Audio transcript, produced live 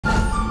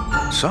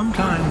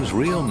Sometimes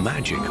real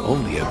magic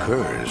only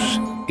occurs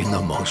in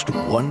the most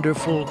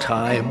wonderful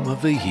time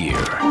of the year.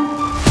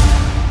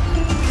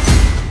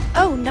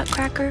 Oh,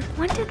 NutCracker,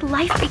 when did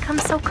life become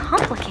so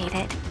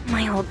complicated?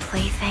 My old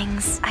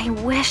playthings. I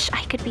wish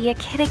I could be a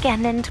kid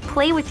again and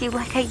play with you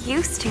like I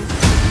used to.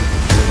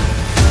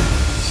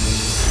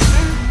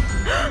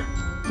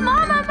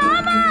 Mama,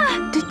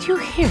 Mama! Did you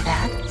hear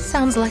that?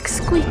 Sounds like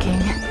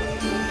squeaking.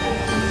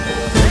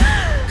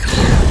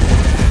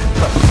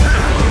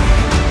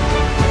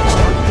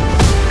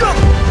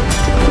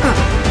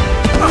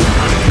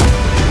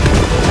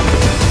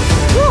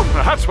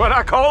 That's what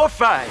I call a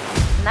fight.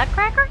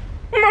 NutCracker?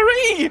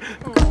 Marie!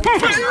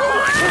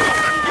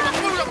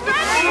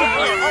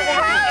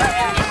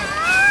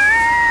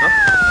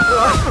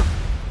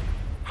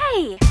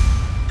 Hey!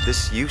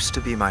 This used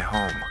to be my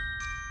home.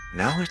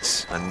 Now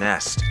it's a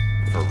nest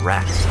for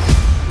rats.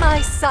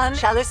 My son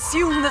shall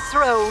assume the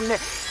throne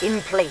in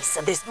place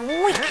of this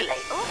weakling.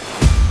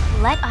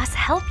 Let us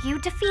help you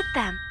defeat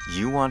them.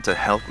 You want to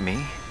help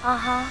me?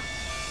 Uh-huh.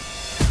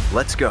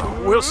 Let's go.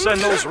 We'll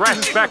send those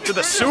rats back to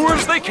the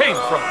sewers they came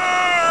from.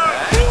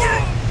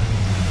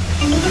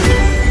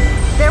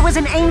 There was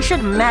an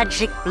ancient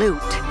magic flute.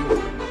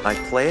 I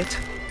play it,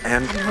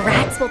 and The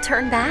rats will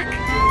turn back.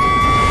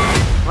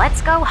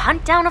 Let's go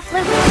hunt down a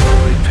flute.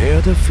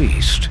 Prepare the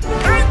feast.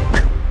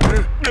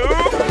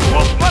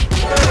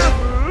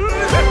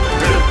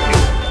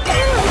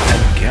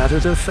 And gather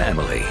the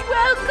family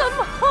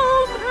Welcome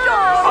home,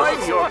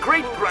 George! I'm your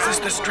great-grand... this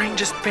is the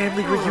strangest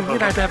family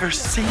reunion I've ever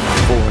seen.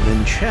 for an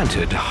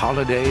enchanted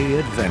holiday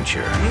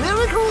adventure.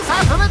 Miracles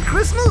happen at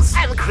Christmas,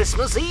 and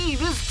Christmas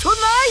Eve is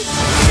tonight!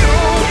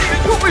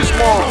 Who is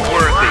more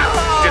worthy?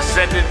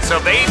 Descendants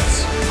of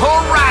apes or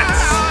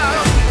rats?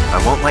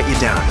 I won't let you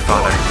down,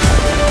 Father.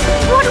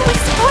 What are we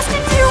supposed to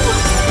do?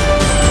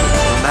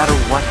 No matter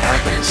what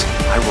happens,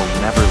 I will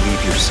never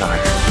leave your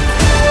side.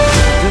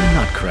 The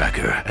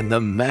NutCracker and the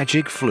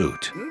Magic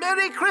Flute.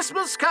 Merry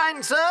Christmas,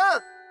 kind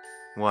sir!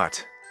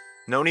 What?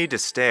 No need to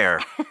stare.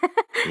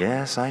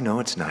 Yes, I know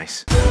it's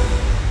nice.